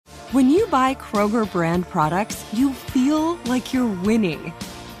When you buy Kroger brand products, you feel like you're winning.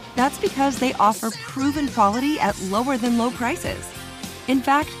 That's because they offer proven quality at lower than low prices. In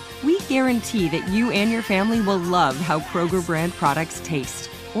fact, we guarantee that you and your family will love how Kroger brand products taste,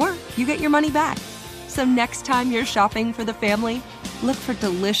 or you get your money back. So next time you're shopping for the family, look for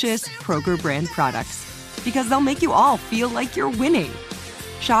delicious Kroger brand products, because they'll make you all feel like you're winning.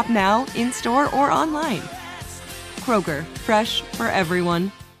 Shop now, in-store, or online. Kroger, fresh for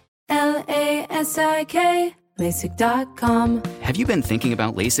everyone. LASIK, LASIK.com. Have you been thinking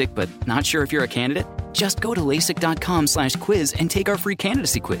about LASIK but not sure if you're a candidate? Just go to LASIK.com/quiz and take our free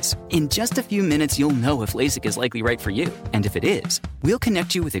candidacy quiz. In just a few minutes, you'll know if LASIK is likely right for you. And if it is, we'll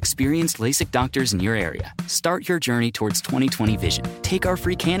connect you with experienced LASIK doctors in your area. Start your journey towards 20/20 vision. Take our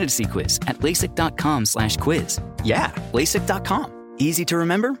free candidacy quiz at LASIK.com/quiz. Yeah, LASIK.com. Easy to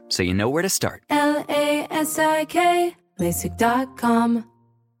remember, so you know where to start. LASIK, LASIK.com.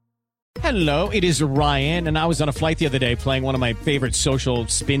 Hello, it is Ryan, and I was on a flight the other day playing one of my favorite social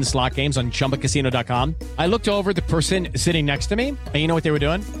spin slot games on ChumbaCasino.com. I looked over at the person sitting next to me, and you know what they were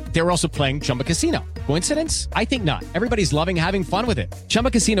doing? They were also playing Chumba Casino. Coincidence? I think not. Everybody's loving having fun with it. Chumba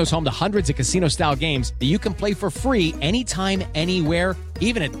Casino is home to hundreds of casino-style games that you can play for free anytime, anywhere,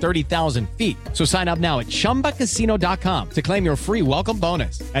 even at 30,000 feet. So sign up now at ChumbaCasino.com to claim your free welcome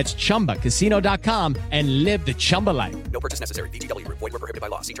bonus. That's ChumbaCasino.com and live the Chumba life. No purchase necessary. VGW. Void where prohibited by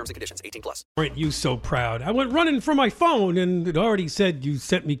law. See terms and conditions. 18+. Aren't you so proud? I went running for my phone, and it already said you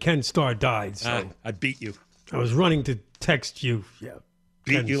sent me Ken Starr died. So I beat you. I was running to text you. Yeah,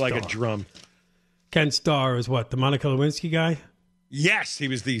 Beat Ken you like Starr. a drum. Ken Starr is what, the Monica Lewinsky guy? Yes, he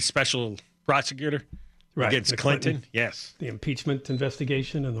was the special prosecutor against Clinton. Yes. The impeachment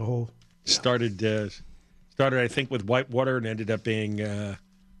investigation and the whole... Started, I think, with Whitewater and ended up being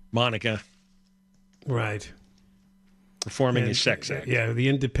Monica. Right. Performing a sex act. Yeah, the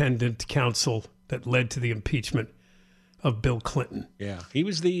independent counsel that led to the impeachment of Bill Clinton. Yeah. He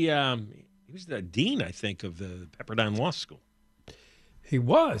was the dean, I think, of the Pepperdine Law School. He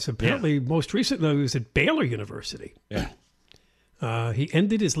was. Apparently, most recently, he was at Baylor University. Yeah. He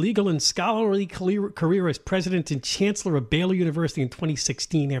ended his legal and scholarly career as president and chancellor of Baylor University in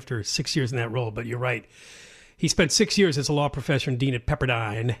 2016 after 6 years in that role. But you're right. He spent 6 years as a law professor and dean at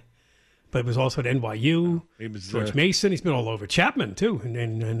Pepperdine, but was also at NYU. He was George Mason. He's been all over. Chapman, too,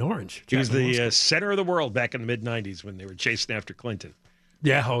 in Orange. He was Chapman the center of the world back in the mid-'90s when they were chasing after Clinton.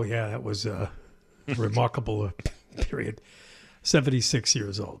 Yeah, that was a remarkable period. 76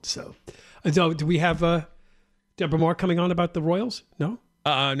 years old. So do we have Deborah Moore coming on about the Royals? No?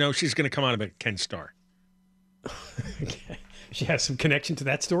 No, she's going to come on about Ken Starr. Okay. She has some connection to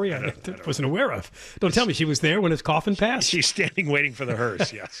that story I wasn't aware of. Don't tell me she was there when his coffin passed. She's standing waiting for the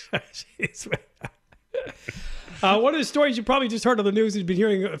hearse, yes. One of the stories you probably just heard on the news, you've been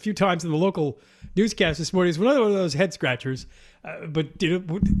hearing a few times in the local newscast this morning, is another one of those head scratchers. But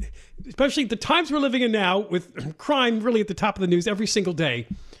especially the times we're living in now, with crime really at the top of the news every single day.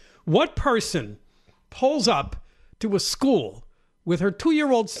 What person pulls up to a school with her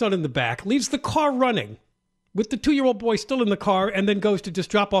 2-year-old son in the back, leaves the car running with the 2-year-old boy still in the car, and then goes to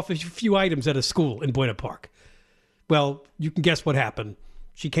just drop off a few items at a school in Buena Park? Well, you can guess what happened.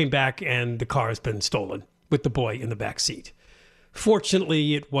 She came back and the car has been stolen with the boy in the back seat.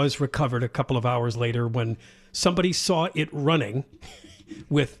 Fortunately, it was recovered a couple of hours later when somebody saw it running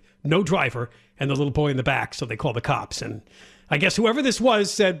with no driver and the little boy in the back, so they called the cops. And I guess whoever this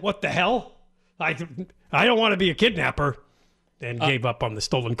was said, "What the hell? I don't want to be a kidnapper," and gave up on the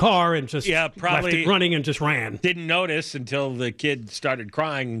stolen car and just left it running and just ran. Didn't notice until the kid started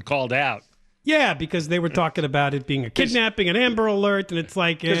crying and called out. Yeah, because they were talking about it being a kidnapping, an Amber Alert, and it's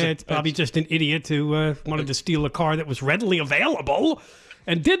like it's probably just an idiot who wanted to steal a car that was readily available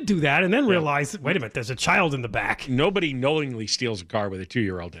and did do that, and then realized, wait a minute, there's a child in the back. Nobody knowingly steals a car with a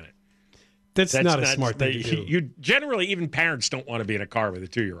 2-year-old in it. That's not a smart thing to do. You generally, even parents don't want to be in a car with a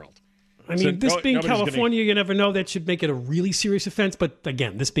 2-year-old. I mean, this being California, you never know. That should make it a really serious offense. But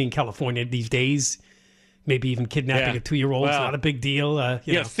again, this being California these days, maybe even kidnapping a 2-year-old is not a big deal.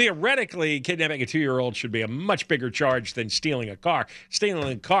 Theoretically, kidnapping a 2-year-old should be a much bigger charge than stealing a car.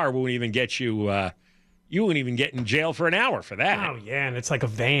 Stealing a car won't even get you. You wouldn't even get in jail for an hour for that. Oh yeah, and it's like a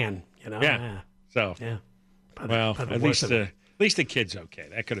van, Yeah. So well, at least the kid's okay.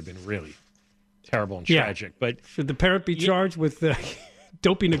 That could have been really terrible and tragic. But should the parent be charged with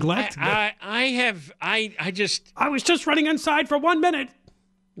dopey neglect? I was just running inside for 1 minute.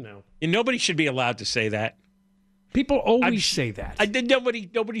 No. And nobody should be allowed to say that. People always say that.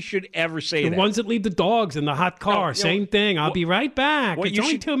 Nobody should ever say that. The ones that lead the dogs in the hot car, same thing. I'll be right back. It's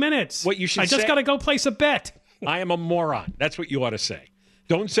only 2 minutes. What you should I just got to go place a bet. I am a moron. That's what you ought to say.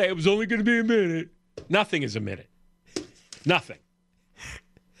 Don't say it was only going to be a minute. Nothing is a minute. Nothing.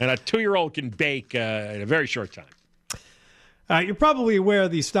 And a 2-year-old can bake in a very short time. You're probably aware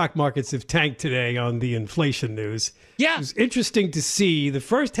the stock markets have tanked today on the inflation news. Yeah. It was interesting to see. The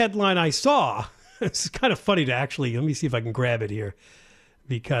first headline I saw, it's kind of funny to actually, let me see if I can grab it here,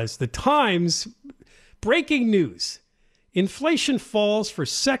 because the Times, breaking news, inflation falls for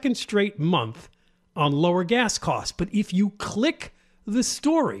second straight month on lower gas costs. But if you click the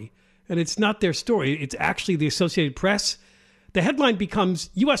story, and it's not their story, it's actually the Associated Press, the headline becomes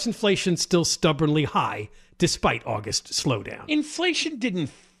U.S. inflation still stubbornly high despite August slowdown. Inflation didn't.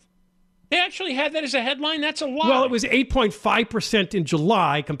 They actually had that as a headline? That's a lie. Well, it was 8.5% in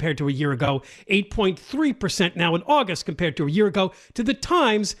July compared to a year ago, 8.3% now in August compared to a year ago. To the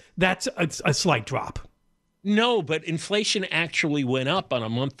Times, that's a slight drop. No, but inflation actually went up on a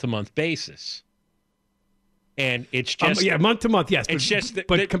month-to-month basis. And it's just... yeah, month to month, yes. It's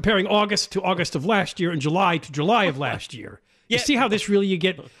but comparing August to August of last year and July to July of last year. You see how this really, you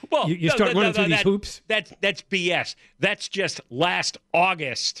start running through these hoops? That's BS. That's just last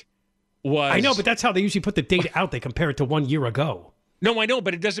August was... I know, but that's how they usually put the data out. They compare it to 1 year ago. No, I know,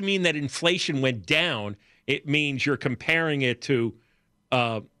 but it doesn't mean that inflation went down. It means you're comparing it to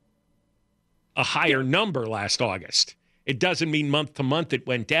a higher number last August. It doesn't mean month to month it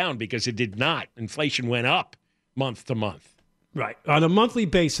went down, because it did not. Inflation went up month to month. Right. On a monthly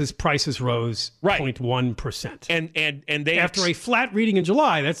basis, prices rose Right. 0.1%. And they after a flat reading in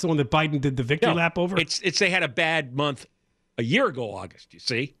July, that's the one that Biden did the victory lap over. It's they had a bad month a year ago, August, you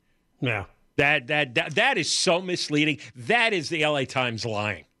see? Yeah. That is so misleading. That is the LA Times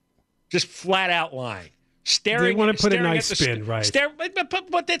lying. Just flat out lying. They want to put a nice spin, right?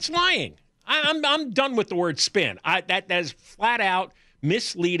 But that's lying. I'm done with the word spin. That is flat out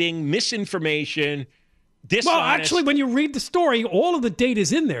misleading, misinformation, dishonest. Well, actually, when you read the story, all of the data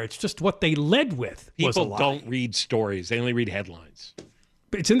is in there. It's just what they led with was a People lie. don't read stories. They only read headlines.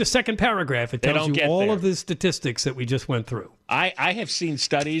 It's in the second paragraph. It tells you all of the statistics that we just went through. I have seen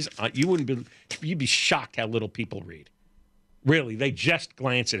studies. You'd be shocked how little people read. Really, they just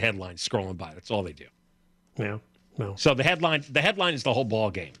glance at headlines, scrolling by. That's all they do. Yeah. No. So the headline is the whole ball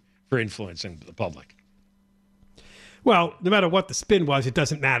game for influencing the public. Well, no matter what the spin was, it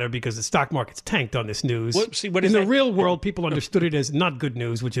doesn't matter because the stock market's tanked on this news. In the real world, people understood it as not good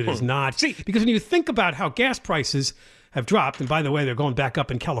news, which it is not. Because when you think about how gas prices have dropped, and by the way, they're going back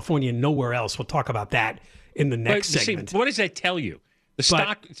up in California and nowhere else. We'll talk about that in the next segment. What does that tell you? The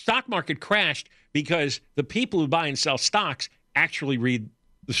stock market crashed because the people who buy and sell stocks actually read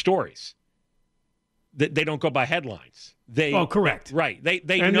the stories. They don't go by headlines. Correct. Right.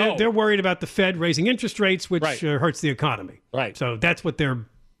 They and know. They're worried about the Fed raising interest rates, which hurts the economy. Right. So that's what they're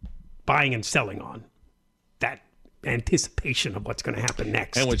buying and selling on, that anticipation of what's going to happen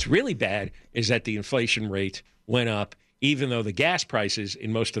next. And what's really bad is that the inflation rate went up, even though the gas prices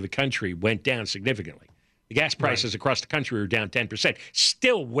in most of the country went down significantly. The gas prices across the country were down 10%.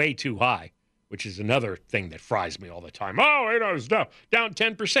 Still way too high, which is another thing that fries me all the time. Oh, it was down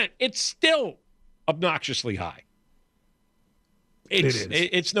 10%. It's still obnoxiously high.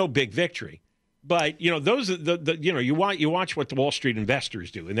 It's no big victory, but those are you watch what the Wall Street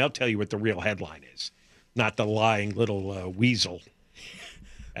investors do, and they'll tell you what the real headline is, not the lying little weasel.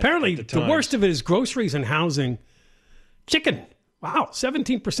 Apparently, the worst of it is groceries and housing. Chicken, wow,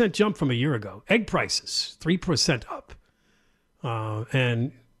 17% jump from a year ago. Egg prices 3% up,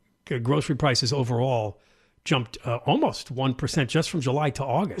 and grocery prices overall jumped almost 1% just from July to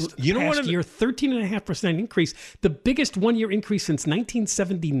August. Last year, 13.5% increase, the biggest one-year increase since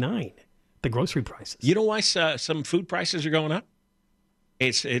 1979. The grocery prices. You know why some food prices are going up?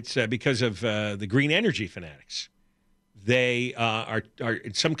 It's because of the green energy fanatics. They are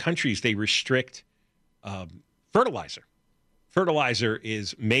in some countries they restrict fertilizer. Fertilizer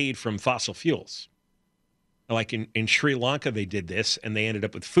is made from fossil fuels. Like in Sri Lanka, they did this, and they ended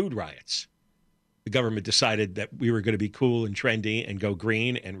up with food riots. The government decided that we were going to be cool and trendy and go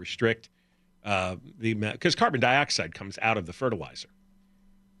green and restrict the amount, because carbon dioxide comes out of the fertilizer.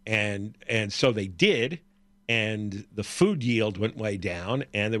 And so they did, and the food yield went way down,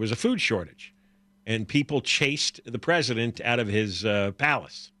 and there was a food shortage. And people chased the president out of his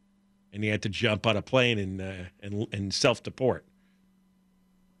palace, and he had to jump on a plane and self-deport.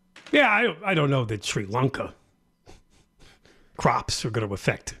 Yeah, I don't know that Sri Lanka crops are going to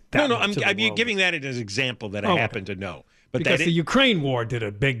affect that. No, I'm giving that as an example that I happen to know. But because the Ukraine war did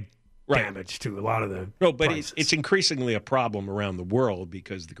a big damage to a lot of the prices. It's increasingly a problem around the world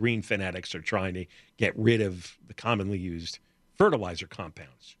because the green fanatics are trying to get rid of the commonly used fertilizer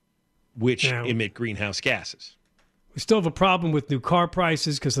compounds, which emit greenhouse gases. We still have a problem with new car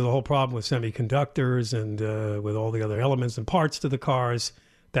prices because of the whole problem with semiconductors and with all the other elements and parts to the cars.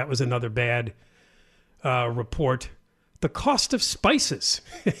 That was another bad report. The cost of spices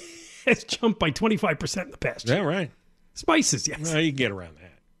has jumped by 25% in the past year. Yeah, right. Spices, yes. Well, you can get around that.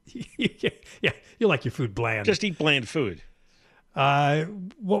 Yeah, you like your food bland. Just eat bland food.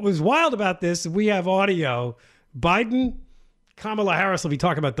 What was wild about this, we have audio. Biden, Kamala Harris will be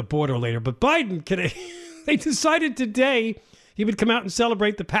talking about the border later, but Biden, they decided today he would come out and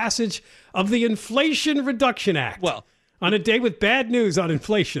celebrate the passage of the Inflation Reduction Act. Well, on a day with bad news on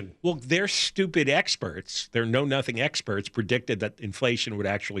inflation. Well, their stupid experts, their know-nothing experts, predicted that inflation would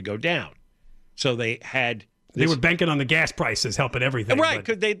actually go down. So they had... They were banking on the gas prices helping everything. Right.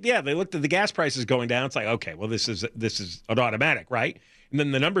 They looked at the gas prices going down. It's like, okay, well, this is an automatic, right? And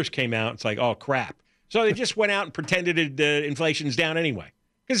then the numbers came out. It's like, oh, crap. So they just went out and pretended inflation's down anyway.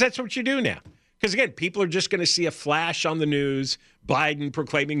 Because that's what you do now. Because, again, people are just going to see a flash on the news, Biden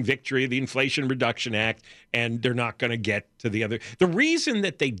proclaiming victory, the Inflation Reduction Act, and they're not going to get to the other. The reason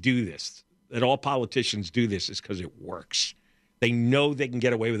that they do this, that all politicians do this, is because it works. They know they can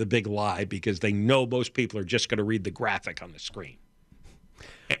get away with a big lie because they know most people are just going to read the graphic on the screen.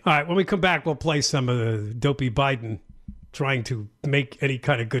 All right, when we come back, we'll play some of the dopey Biden trying to make any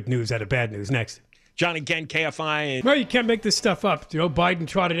kind of good news out of bad news next. John and Ken, KFI. Well, you can't make this stuff up. Joe Biden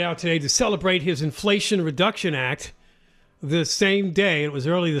trotted out today to celebrate his Inflation Reduction Act the same day. It was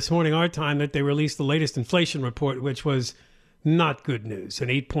early this morning, our time, that they released the latest inflation report, which was not good news. An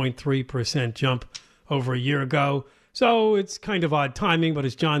 8.3% jump over a year ago. So it's kind of odd timing, but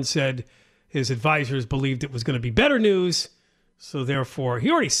as John said, his advisors believed it was going to be better news. So therefore,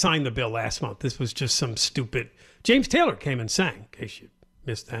 he already signed the bill last month. This was just some stupid... James Taylor came and sang, in case you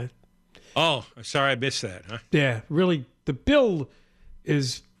missed that. Oh, sorry I missed that, huh? Yeah, really, the bill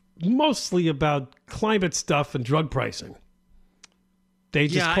is mostly about climate stuff and drug pricing. They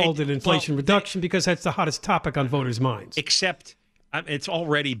just called it inflation reduction because that's the hottest topic on voters' minds. Except it's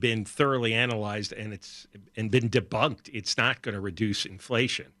already been thoroughly analyzed and been debunked. It's not going to reduce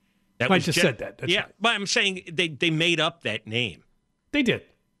inflation. I just said that. That's right. But I'm saying they made up that name. They did.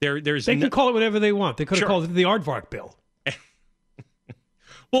 They can call it whatever they want. They could have called it the Aardvark bill.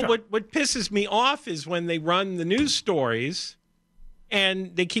 Well, what pisses me off is when they run the news stories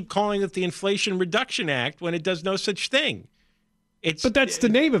and they keep calling it the Inflation Reduction Act when it does no such thing. But that's the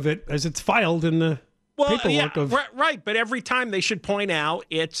name of it as it's filed in the paperwork of... Right, but every time they should point out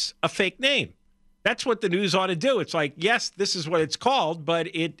it's a fake name. That's what the news ought to do. It's like, yes, this is what it's called, but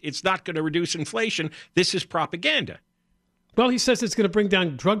it's not going to reduce inflation. This is propaganda. Well, he says it's going to bring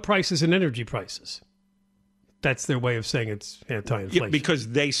down drug prices and energy prices. That's their way of saying it's anti-inflation. Yeah, because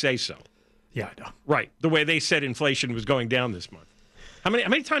they say so. Yeah, I know. Right. The way they said inflation was going down this month. How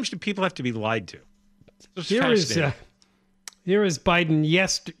many times do people have to be lied to? Here is Biden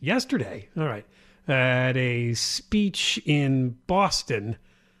yesterday. All right. At a speech in Boston.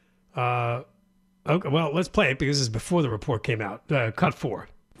 Okay, well, let's play it because this is before the report came out. Cut 4.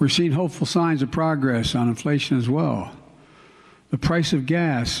 We're seeing hopeful signs of progress on inflation as well. The price of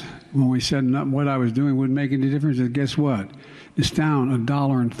gas, when we said what I was doing wouldn't make any difference, guess what? It's down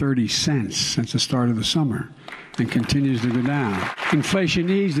 $1.30 since the start of the summer and continues to go down. Inflation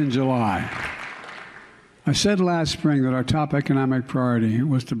eased in July. I said last spring that our top economic priority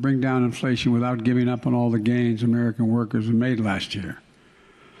was to bring down inflation without giving up on all the gains American workers have made last year.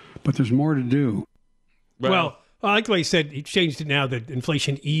 But there's more to do. Well, I like the way he said he changed it now that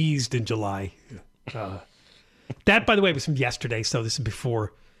inflation eased in July. That, by the way, was from yesterday, so this is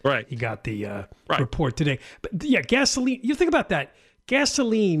before he got the report today. But yeah, gasoline, you think about that.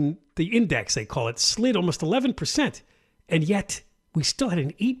 Gasoline, the index, they call it, slid almost 11%, and yet we still had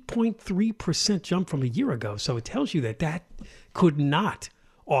an 8.3% jump from a year ago. So it tells you that could not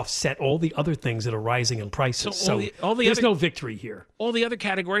offset all the other things that are rising in prices. So there's no victory here. All the other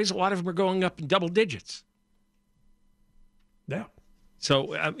categories, a lot of them are going up in double digits. Yeah.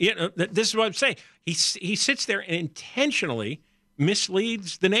 So, this is what I'm saying. He sits there and intentionally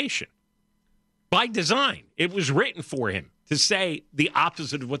misleads the nation by design. It was written for him to say the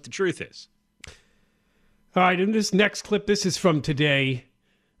opposite of what the truth is. All right, in this next clip, this is from today,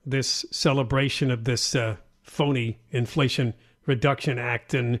 this celebration of this phony Inflation Reduction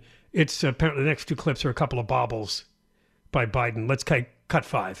Act. And it's apparently the next two clips are a couple of baubles by Biden. Let's cut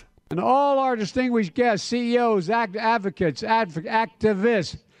 5. And all our distinguished guests, CEOs, advocates,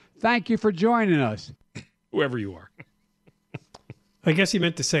 activists, thank you for joining us. Whoever you are. I guess he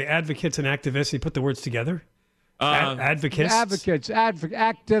meant to say advocates and activists. He put the words together. Advocates. Advocates,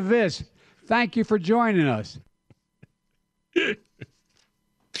 activists, thank you for joining us. And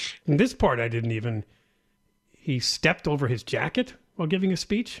this part I didn't even he stepped over his jacket while giving a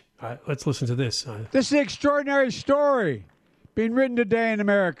speech. Let's listen to this. This is an extraordinary story being written today in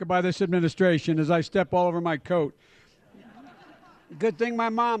America by this administration as I step all over my coat. Good thing my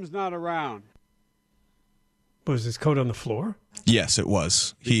mom's not around. Was his coat on the floor? Yes, it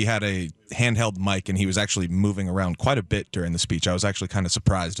was. He had a handheld mic, and he was actually moving around quite a bit during the speech. I was actually kind of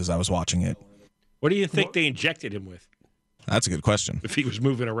surprised as I was watching it. What do you think they injected him with? That's a good question. If he was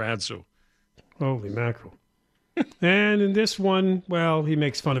moving around so. Holy mackerel. And in this one, well, he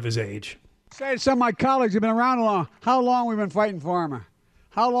makes fun of his age. Say to some of my colleagues who've been around long, how long we've been fighting farmer,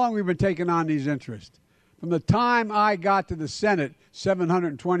 how long we've been taking on these interests. From the time I got to the Senate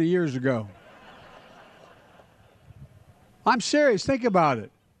 720 years ago. I'm serious. Think about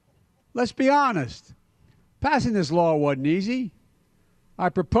it. Let's be honest. Passing this law wasn't easy. I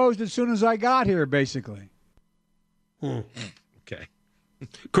proposed as soon as I got here, basically. Okay.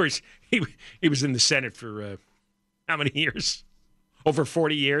 Of course, he was in the Senate for how many years? Over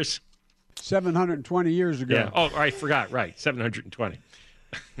 40 years? 720 years ago. Yeah. Oh, I forgot. Right. 720.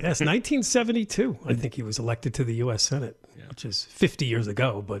 Yes, 1972. I think he was elected to the U.S. Senate, which is 50 years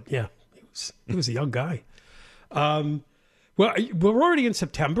ago. But yeah, he was a young guy. Well, we're already in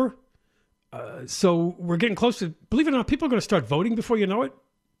September, so we're getting close to, believe it or not, people are going to start voting before you know it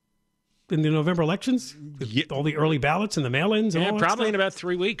in the November elections, with all the early ballots and the mail-ins and all that probably stuff. in about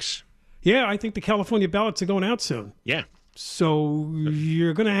 3 weeks. Yeah, I think the California ballots are going out soon. Yeah. So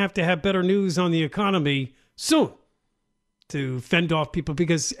you're going to have better news on the economy soon to fend off people,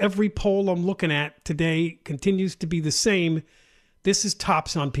 because every poll I'm looking at today continues to be the same. This is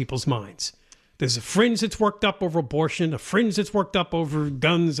tops on people's minds. There's a fringe that's worked up over abortion, a fringe that's worked up over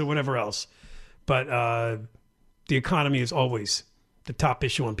guns or whatever else. But the economy is always the top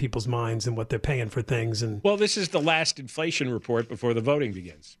issue on people's minds and what they're paying for things. And well, this is the last inflation report before the voting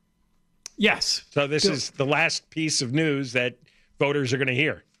begins. Yes. So this is the last piece of news that voters are going to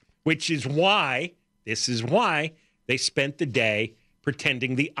hear, which is why they spent the day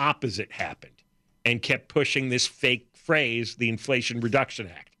pretending the opposite happened and kept pushing this fake phrase, the Inflation Reduction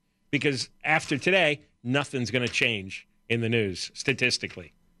Act. Because after today, nothing's going to change in the news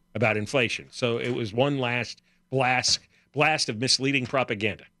statistically about inflation. So it was one last blast of misleading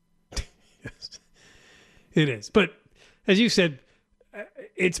propaganda. Yes, it is. But as you said,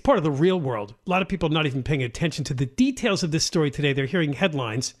 it's part of the real world. A lot of people are not even paying attention to the details of this story today. They're hearing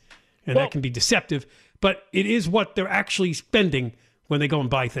headlines, and that can be deceptive. But it is what they're actually spending when they go and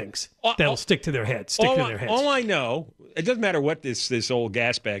buy things. That'll stick to their heads, to their heads. All I know, it doesn't matter what this old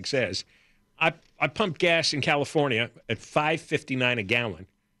gas bag says. I pumped gas in California at $5.59 a gallon.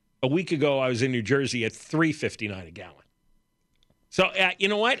 A week ago, I was in New Jersey at $3.59 a gallon. So you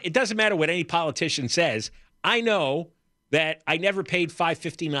know what? It doesn't matter what any politician says. I know that I never paid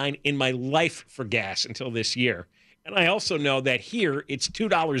 $5.59 in my life for gas until this year. And I also know that here it's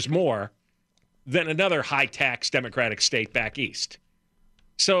 $2 more than another high-tax Democratic state back east.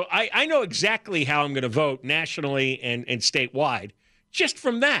 So I know exactly how I'm going to vote nationally and statewide just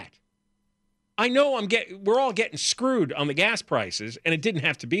from that. I know we're all getting screwed on the gas prices, and it didn't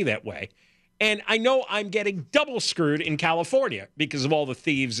have to be that way. And I know I'm getting double screwed in California because of all the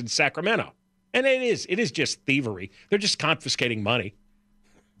thieves in Sacramento. And it is just thievery. They're just confiscating money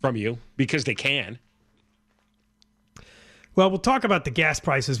from you because they can. Well, we'll talk about the gas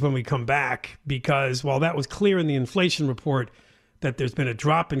prices when we come back, because while that was clear in the inflation report that there's been a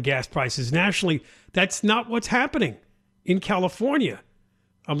drop in gas prices nationally, that's not what's happening in California.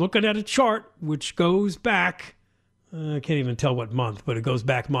 I'm looking at a chart which goes back, I can't even tell what month, but it goes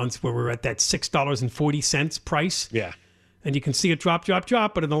back months where we're at that $6.40 price. Yeah. And you can see it drop.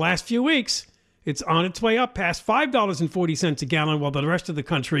 But in the last few weeks, it's on its way up past $5.40 a gallon, while the rest of the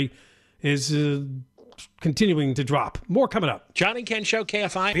country is continuing to drop. More coming up. John and Ken Show,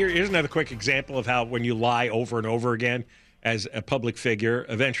 KFI. Here's another quick example of how when you lie over and over again as a public figure,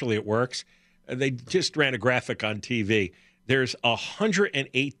 eventually it works. They just ran a graphic on TV. There's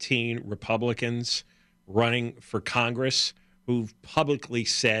 118 Republicans running for Congress who've publicly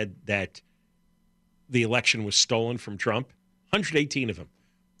said that the election was stolen from Trump. 118 of them.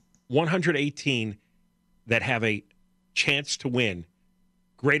 118 that have a chance to win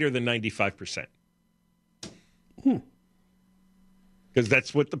greater than 95%. Because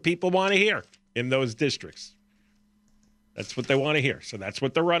that's what the people want to hear in those districts. That's what they want to hear. So that's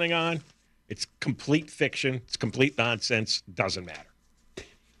what they're running on. It's complete fiction. It's complete nonsense. Doesn't matter.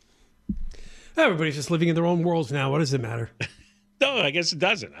 Everybody's just living in their own worlds now. What does it matter? No, I guess it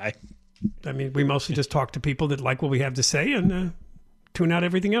doesn't. I mean, we mostly just talk to people that like what we have to say and tune out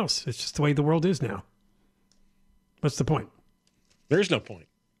everything else. It's just the way the world is now. What's the point? There's no point.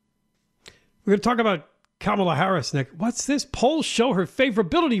 We're going to talk about Kamala Harris next. What's this? Polls show her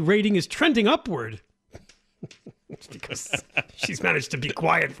favorability rating is trending upward. It's because she's managed to be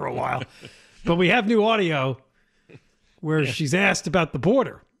quiet for a while. But we have new audio where she's asked about the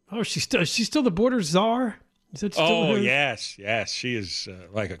border. Oh, she's still the border czar? Is it still her? Yes. She is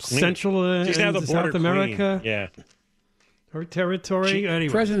like a queen. Central She's now the border South America. queen. Yeah. Her territory.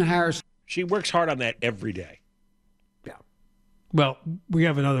 Anyway. President Harris. She works hard on that every day. Yeah. Well, we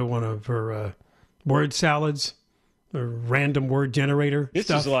have another one of her word salads, or random word generator This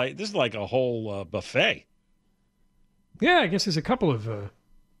stuff. is like a whole buffet. Yeah, I guess there's a couple of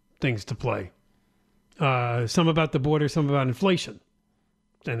things to play. Some about the border, some about inflation,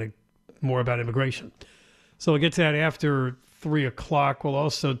 and more about immigration. So we'll get to that after 3 o'clock. We'll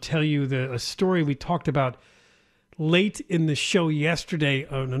also tell you a story we talked about late in the show yesterday,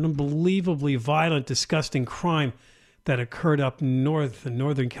 an unbelievably violent, disgusting crime that occurred up north in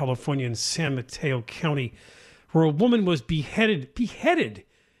Northern California in San Mateo County, where a woman was beheaded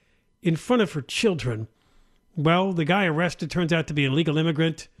in front of her children. Well, the guy arrested turns out to be an illegal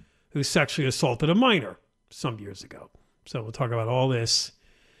immigrant who sexually assaulted a minor some years ago. So we'll talk about all this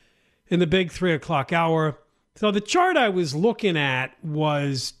in the big 3 o'clock hour. So the chart I was looking at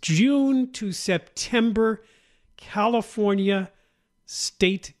was June to September California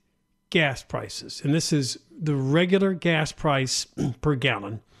state gas prices. And this is the regular gas price per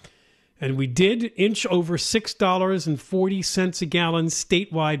gallon. And we did inch over $6.40 a gallon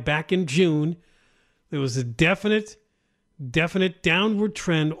statewide back in June. There was a definite downward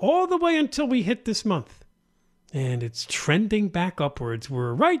trend all the way until we hit this month. And it's trending back upwards.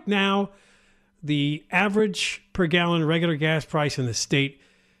 We're right now, the average per gallon regular gas price in the state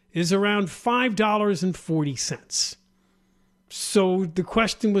is around $5.40. So the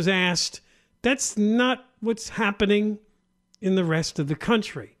question was asked, that's not what's happening in the rest of the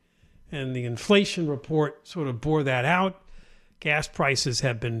country. And the inflation report sort of bore that out. Gas prices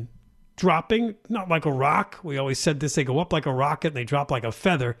have been dropping, not like a rock. We always said this, they go up like a rocket and they drop like a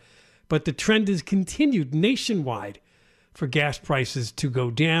feather. But the trend has continued nationwide for gas prices to go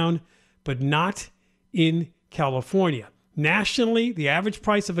down, but not in California. Nationally, the average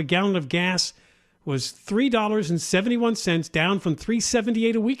price of a gallon of gas was $3.71, down from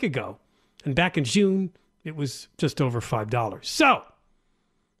 $3.78 a week ago. And back in June, it was just over $5. So,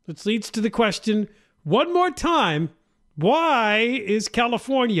 this leads to the question, one more time, why is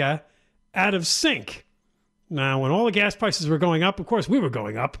California out of sync? Now, when all the gas prices were going up, of course, we were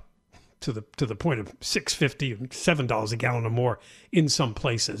going up to the point of $6.50 and $7 a gallon or more in some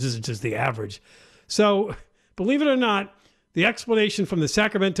places. This is just the average. So, believe it or not, the explanation from the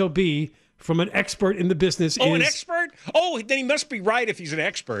Sacramento Bee, from an expert in the business is... Oh, an expert? Oh, then he must be right if he's an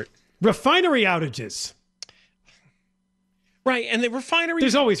expert. Refinery outages. Right, and the refinery...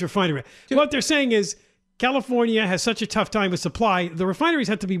 There's always refinery. What they're saying is California has such a tough time with supply, the refineries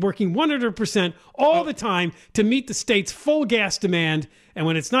have to be working 100% all the time to meet the state's full gas demand, and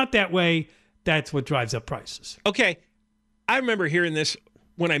when it's not that way, that's what drives up prices. Okay, I remember hearing this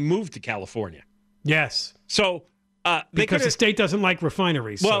when I moved to California. Yes. So... because the state doesn't like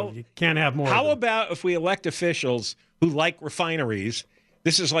refineries, so you can't have more. How about if we elect officials who like refineries?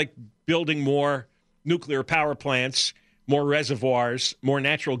 This is like building more nuclear power plants, more reservoirs, more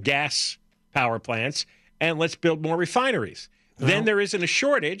natural gas power plants, and let's build more refineries. Well, then there isn't a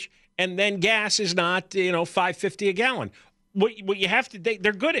shortage, and then gas is not, $5.50 a gallon. What you have to,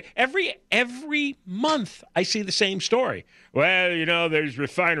 they're good at every month. I see the same story. Well, there's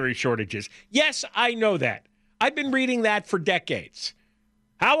refinery shortages. Yes, I know that. I've been reading that for decades.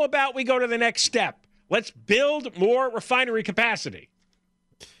 How about we go to the next step? Let's build more refinery capacity.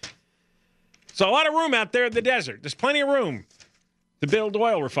 There's a lot of room out there in the desert. There's plenty of room to build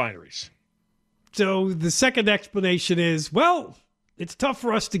oil refineries. So the second explanation is, well, it's tough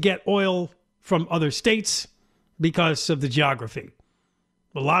for us to get oil from other states because of the geography.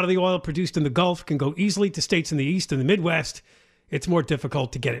 A lot of the oil produced in the Gulf can go easily to states in the East and the Midwest. It's more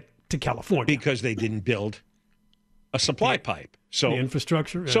difficult to get it to California. Because they didn't build a supply pipe. So the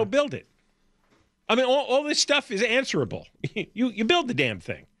infrastructure. So build it. I mean, all this stuff is answerable. You build the damn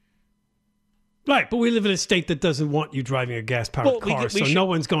thing. Right, but we live in a state that doesn't want you driving a gas-powered car, so no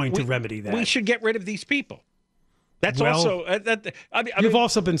one's going to remedy that. We should get rid of these people. That's You've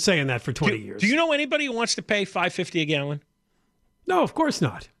also been saying that for 20 years. Do you know anybody who wants to pay $5.50 a gallon? No, of course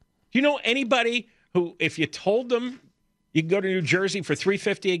not. Do you know anybody who, if you told them you can go to New Jersey for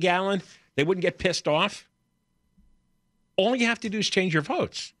 $3.50 a gallon, they wouldn't get pissed off? All you have to do is change your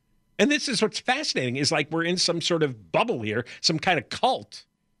votes. And this is what's fascinating, is like we're in some sort of bubble here, some kind of cult.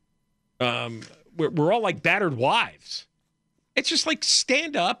 We're all like battered wives. It's just like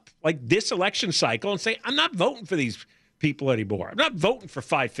stand up like this election cycle and say, I'm not voting for these people anymore. I'm not voting for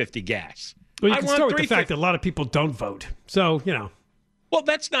 $5.50 gas. Well, you can start with the fact that a lot of people don't vote. So, Well,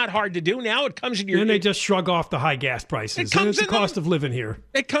 that's not hard to do now. It comes in your... And they just shrug off the high gas prices. It's the cost of living here.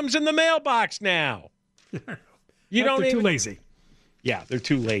 It comes in the mailbox now. They're too lazy. Yeah, they're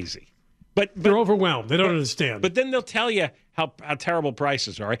too lazy. But they're overwhelmed. They don't understand. But then they'll tell you how terrible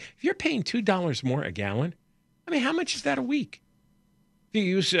prices are. If you're paying $2 more a gallon, I mean, how much is that a week? If you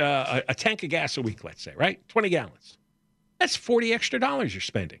use a tank of gas a week, let's say, right? 20 gallons. That's $40 extra you're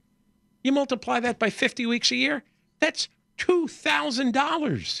spending. You multiply that by 50 weeks a year, that's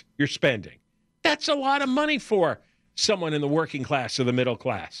 $2,000 you're spending. That's a lot of money for someone in the working class or the middle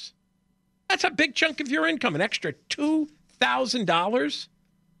class. That's a big chunk of your income, an extra $2,000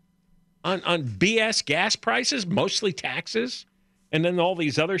 on BS gas prices, mostly taxes, and then all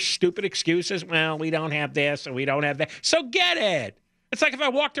these other stupid excuses. Well, we don't have this and we don't have that. So get it. It's like if I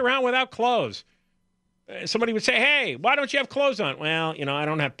walked around without clothes. Somebody would say, hey, why don't you have clothes on? Well, I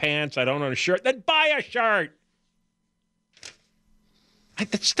don't have pants. I don't own a shirt. Then buy a shirt.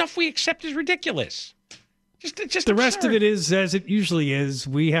 The stuff we accept is ridiculous. Just the rest of it is as it usually is.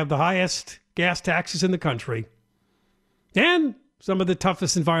 We have the highest gas taxes in the country and some of the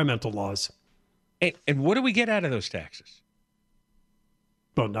toughest environmental laws. And what do we get out of those taxes?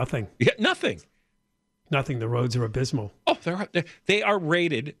 Well, nothing. Yeah, nothing. Nothing. The roads are abysmal. Oh, they are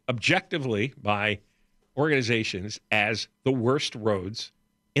rated objectively by organizations as the worst roads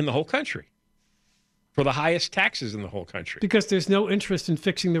in the whole country for the highest taxes in the whole country. Because there's no interest in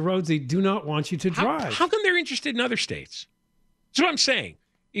fixing the roads. They do not want you to drive. How come they're interested in other states? That's what I'm saying.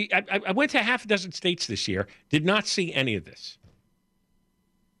 I went to half a dozen states this year, did not see any of this.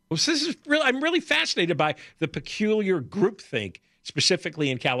 Well, this is really, I'm really fascinated by the peculiar groupthink, specifically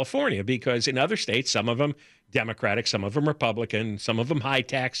in California, because in other states, some of them Democratic, some of them Republican, some of them high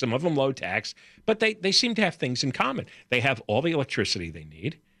tax, some of them low tax, but they seem to have things in common. They have all the electricity they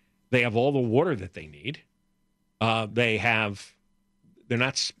need. They have all the water that they need. They're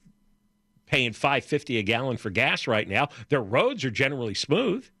not paying $5.50 a gallon for gas right now. Their roads are generally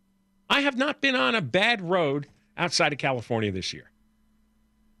smooth. I have not been on a bad road outside of California this year.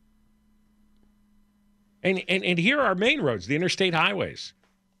 And here are our main roads, the interstate highways,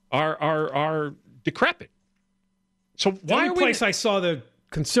 are decrepit. So why the only place I saw the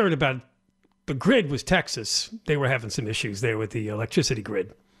concern about the grid was Texas. They were having some issues there with the electricity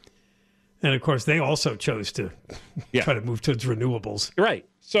grid. And, of course, they also chose to try to move towards renewables. Right.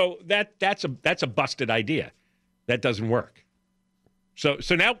 So that's a busted idea. That doesn't work. So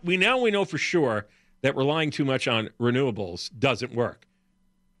now we know for sure that relying too much on renewables doesn't work.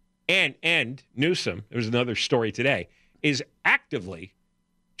 And Newsom, there was another story today, is actively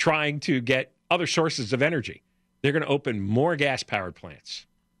trying to get other sources of energy. They're going to open more gas-powered plants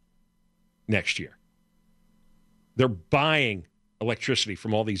next year. They're buying electricity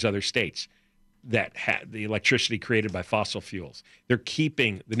from all these other states that had the electricity created by fossil fuels. They're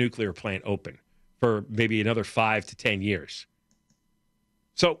keeping the nuclear plant open for maybe another 5 to 10 years.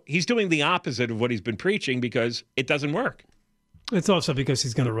 So he's doing the opposite of what he's been preaching because it doesn't work. It's also because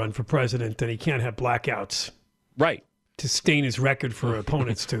he's going to run for president and he can't have blackouts. Right. To stain his record for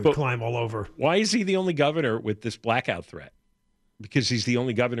opponents to climb all over. Why is he the only governor with this blackout threat? Because he's the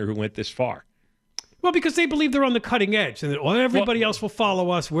only governor who went this far. Well, because they believe they're on the cutting edge and that everybody else will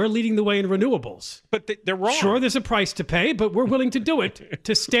follow us. We're leading the way in renewables. But they're wrong. Sure, there's a price to pay, but we're willing to do it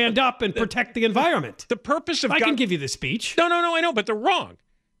to stand up and protect the environment. The purpose of I can give you the speech. No, I know, but they're wrong.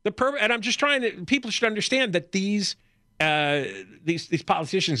 And I'm just trying to. People should understand that these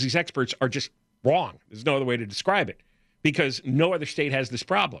politicians, these experts, are just wrong. There's no other way to describe it, because no other state has this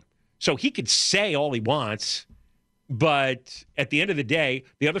problem. So he could say all he wants, but at the end of the day,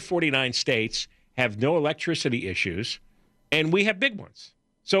 the other 49 states have no electricity issues, and we have big ones.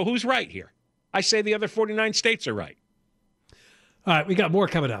 So who's right here? I say the other 49 states are right. All right, we got more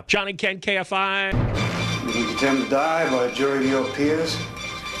coming up. Johnny Ken, KFI. You intend to die by a jury of your peers?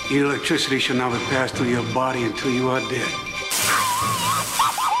 Your electricity shall not be passed through your body until you are dead.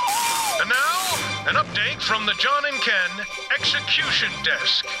 And now, an update from the John and Ken Execution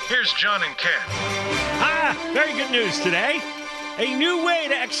Desk. Here's John and Ken. Very good news today. A new way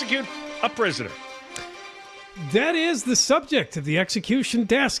to execute a prisoner. That is the subject of the execution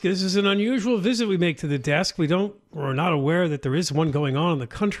desk. This is an unusual visit we make to the desk. We're not aware that there is one going on in the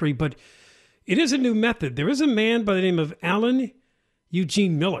country, but it is a new method. There is a man by the name of Alan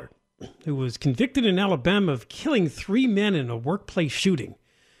Eugene Miller who was convicted in Alabama of killing 3 men in a workplace shooting.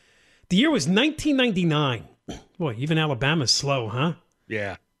 The year was 1999. Boy, even Alabama's slow, huh?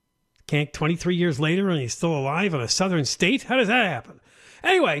 Yeah. Can't 23 years later and he's still alive in a southern state? How does that happen?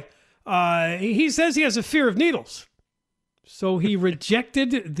 Anyway, he says he has a fear of needles. So he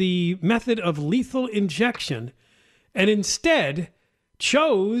rejected the method of lethal injection and instead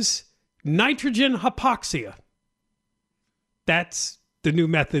chose nitrogen hypoxia. That's the new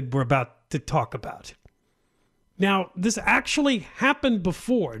method we're about to talk about. Now, this actually happened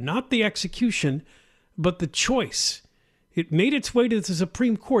before, not the execution, but the choice. It made its way to the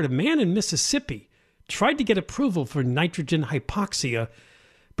Supreme Court. A man in Mississippi tried to get approval for nitrogen hypoxia,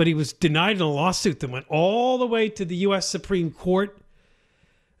 but he was denied in a lawsuit that went all the way to the U.S. Supreme Court.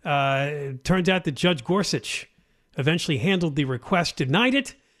 It turns out that Judge Gorsuch eventually handled the request, denied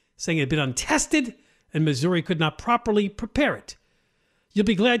it, saying it had been untested, and Missouri could not properly prepare it. You'll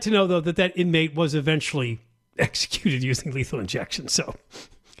be glad to know, though, that that inmate was eventually executed using lethal injection, so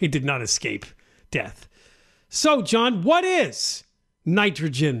he did not escape death. So, John, what is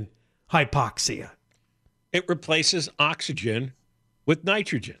nitrogen hypoxia? It replaces oxygen with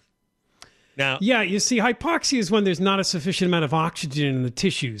nitrogen. Now, yeah, you see, hypoxia is when there's not a sufficient amount of oxygen in the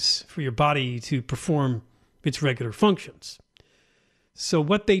tissues for your body to perform its regular functions. So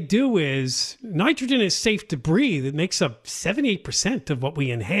what they do is, nitrogen is safe to breathe. It makes up 78% of what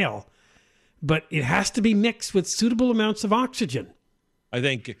we inhale, but it has to be mixed with suitable amounts of oxygen. I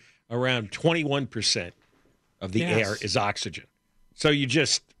think around 21% of the air is oxygen. So you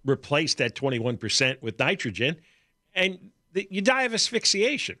just replace that 21% with nitrogen, and you die of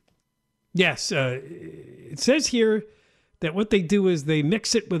asphyxiation. Yes. It says here that what they do is they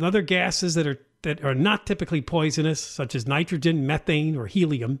mix it with other gases that are not typically poisonous, such as nitrogen, methane, or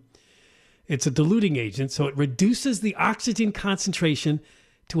helium. It's a diluting agent, so it reduces the oxygen concentration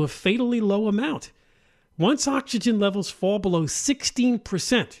to a fatally low amount. Once oxygen levels fall below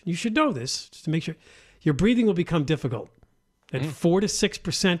 16%, you should know this, just to make sure, your breathing will become difficult. At 4 to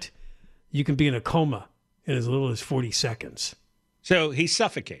 6%, you can be in a coma in as little as 40 seconds. So he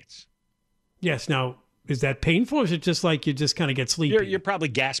suffocates. Yes. Now, is that painful, or is it just like you just kind of get sleepy? You're probably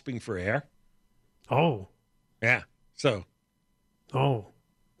gasping for air. Oh. Yeah. So. Oh.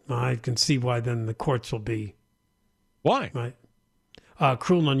 I can see why then the courts will be. Why? Right.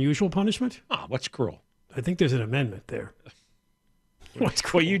 Cruel and unusual punishment? Oh, what's cruel? I think there's an amendment there. What's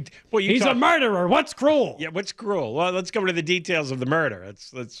cruel? He's a murderer. What's cruel? Yeah, what's cruel? Well, let's go into the details of the murder.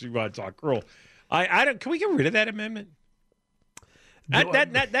 Let's you want to talk cruel. I don't. Can we get rid of that amendment?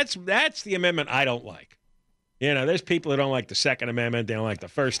 That's the amendment I don't like. You know, there's people who don't like the Second Amendment. They don't like the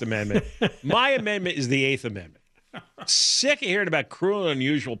First Amendment. My amendment is the Eighth Amendment. Sick of hearing about cruel and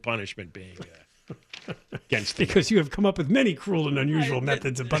unusual punishment being against them. Because you have come up with many cruel and unusual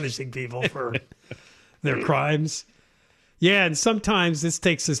methods of punishing people for their crimes. Yeah, and sometimes this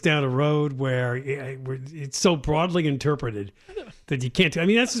takes us down a road where it's so broadly interpreted that you can't. I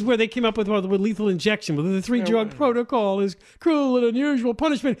mean, this is where they came up with lethal injection. With the three-drug protocol is cruel and unusual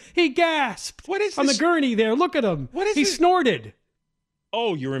punishment. He gasped. What is on the gurney there? Look at him. What is he snorted.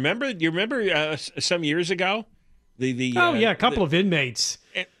 Oh, you remember? You remember some years ago? A couple of inmates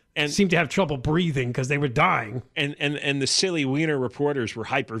and seemed to have trouble breathing because they were dying. And the silly wiener reporters were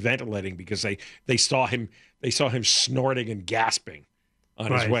hyperventilating because they saw him snorting and gasping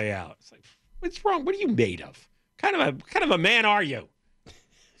on his way out. It's like, what's wrong? What are you made of? Kind of a man are you?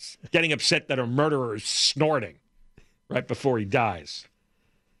 Getting upset that a murderer is snorting right before he dies.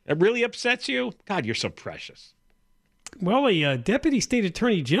 It really upsets you? God, you're so precious. Well, a deputy state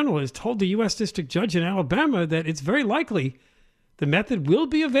attorney general has told the U.S. district judge in Alabama that it's very likely the method will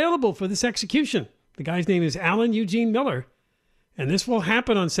be available for this execution. The guy's name is Alan Eugene Miller, and this will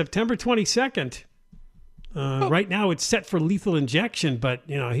happen on September 22nd. Right now, it's set for lethal injection, but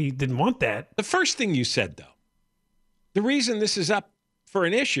he didn't want that. The first thing you said, though, the reason this is up for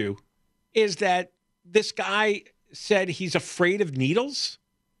an issue is that this guy said he's afraid of needles.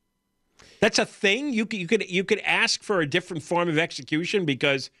 That's a thing. You could ask for a different form of execution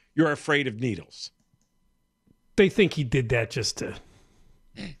because you're afraid of needles. They think he did that just to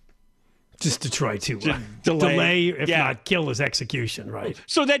try to delay, if not kill his execution, right?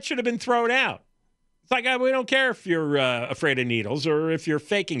 So that should have been thrown out. It's like, we don't care if you're afraid of needles or if you're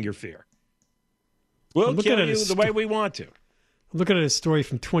faking your fear. We'll kill you the way we want to. I'm looking at a story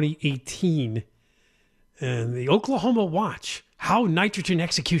from 2018 and the Oklahoma Watch. How nitrogen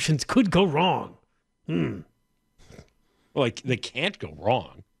executions could go wrong. Well, they can't go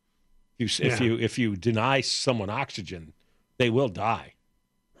wrong. If you deny someone oxygen, they will die.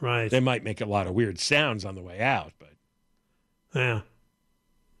 Right. They might make a lot of weird sounds on the way out, but yeah.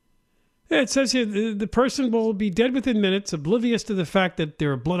 It says here the person will be dead within minutes, oblivious to the fact that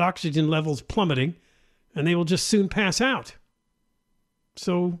their blood oxygen levels plummeting, and they will just soon pass out.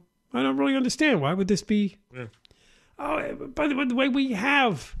 So I don't really understand. Why would this be? Yeah. Oh, by the way, we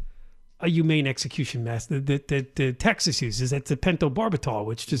have a humane execution method that Texas uses. That's the pentobarbital,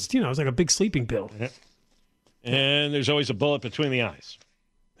 which just, is like a big sleeping pill. Yeah. And there's always a bullet between the eyes.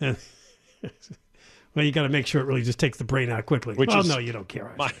 Well, you got to make sure it really just takes the brain out quickly. No, you don't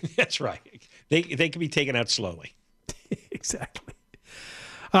care. That's right. They can be taken out slowly. Exactly.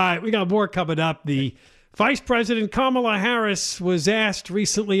 All right, we got more coming up. The Vice President Kamala Harris was asked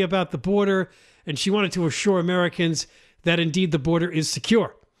recently about the border, and she wanted to assure Americans that indeed the border is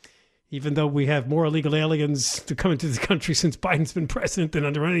secure, even though we have more illegal aliens to come into the country since Biden's been president than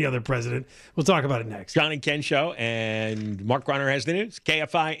under any other president. We'll talk about it next. John and Ken Show, and Mark Garner has the news.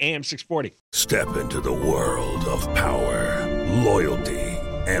 KFI AM 640. Step into the world of power, loyalty,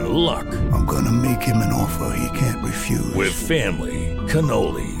 and luck. I'm going to make him an offer he can't refuse. With family,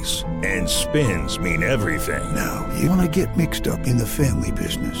 cannolis, and spins mean everything. Now, you want to get mixed up in the family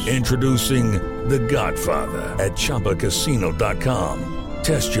business. Introducing The Godfather at ChumbaCasino.com.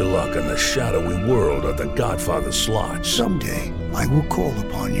 Test your luck in the shadowy world of The Godfather slot. Someday, I will call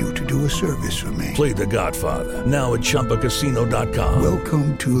upon you to do a service for me. Play The Godfather, now at ChumbaCasino.com.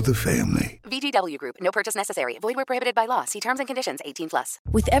 Welcome to the family. VGW Group. No purchase necessary. Void where prohibited by law. See terms and conditions. 18+.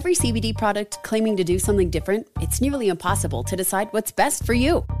 With every CBD product claiming to do something different, it's nearly impossible to decide what's best for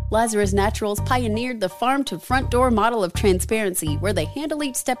you. Lazarus Naturals pioneered the farm-to-front-door model of transparency, where they handle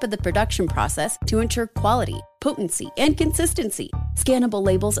each step of the production process to ensure quality, potency, and consistency. Scannable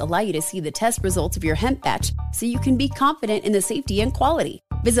labels allow you to see the test results of your hemp batch, so you can be confident in the safety and quality.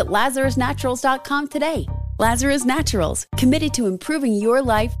 Visit LazarusNaturals.com today. Lazarus Naturals, committed to improving your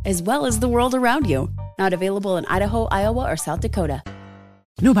life as well as the world around you. Not available in Idaho, Iowa, or South Dakota.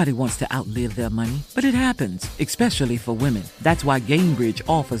 Nobody wants to outlive their money, but it happens, especially for women. That's why Gainbridge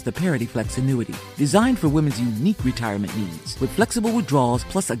offers the Parity Flex annuity, designed for women's unique retirement needs, with flexible withdrawals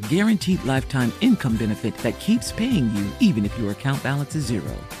plus a guaranteed lifetime income benefit that keeps paying you even if your account balance is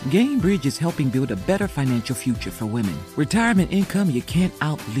zero. Gainbridge is helping build a better financial future for women. Retirement income you can't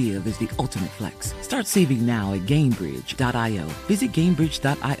outlive is the ultimate flex. Start saving now at Gainbridge.io. Visit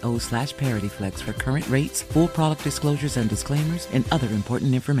Gainbridge.io/ParityFlex for current rates, full product disclosures and disclaimers, and other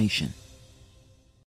important information.